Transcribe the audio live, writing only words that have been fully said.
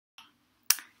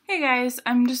Hey guys,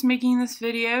 I'm just making this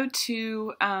video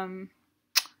to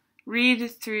read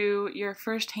through your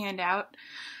first handout.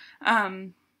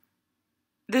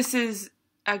 This is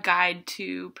a guide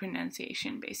to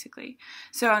pronunciation, basically.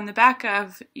 So on the back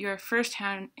of your first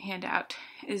handout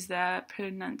is the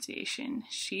pronunciation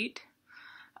sheet.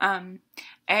 The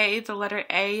letter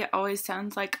A always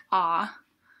sounds like ah.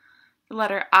 The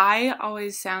letter I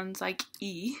always sounds like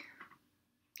E.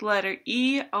 The letter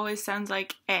E always sounds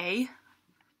like A.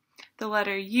 The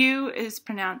letter U is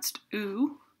pronounced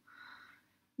oo.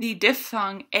 The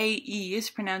diphthong AE is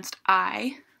pronounced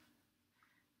I.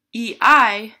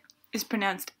 EI is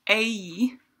pronounced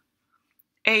AE.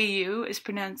 AU is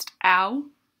pronounced ow.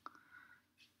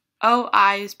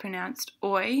 OI is pronounced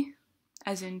oi,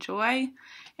 as in joy.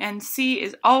 And C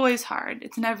is always hard.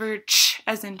 It's never ch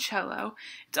as in cello.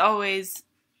 It's always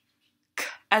k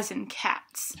as in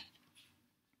cats.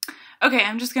 Okay,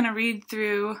 I'm just going to read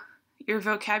through your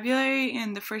vocabulary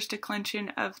in the first declension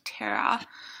of Terra.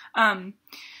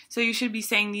 So you should be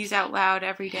saying these out loud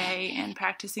every day and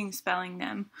practicing spelling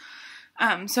them.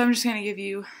 So I'm just going to give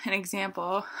you an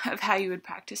example of how you would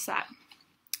practice that.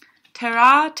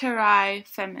 Terra, terrae,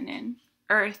 feminine,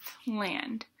 earth,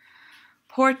 land.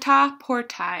 Porta,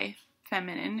 portae,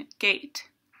 feminine, gate.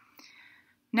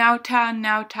 Nauta,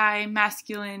 nautae,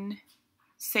 masculine,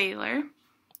 sailor.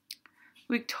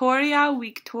 Victoria,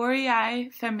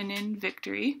 victoriae, feminine,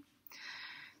 victory.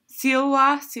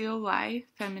 Silva, silvae,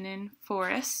 feminine,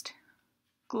 forest.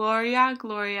 Gloria,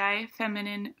 gloriae,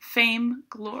 feminine, fame,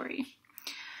 glory.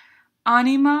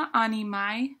 Anima,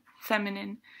 animae,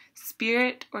 feminine,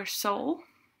 spirit or soul.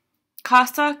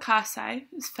 Casa, casae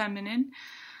is feminine,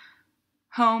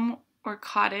 home or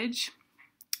cottage.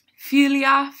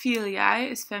 Filia, filiae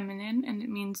is feminine and it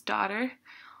means daughter.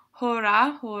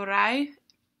 Hora, horae,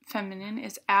 feminine,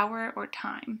 is hour or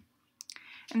time.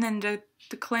 And then the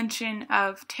declension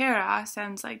of terra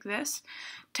sounds like this.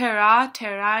 Terra,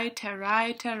 terrae,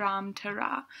 terrae, terram,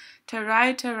 terra.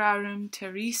 Terrae, terrarum,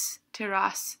 terris,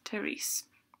 terras, terris.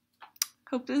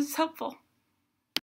 Hope this is helpful.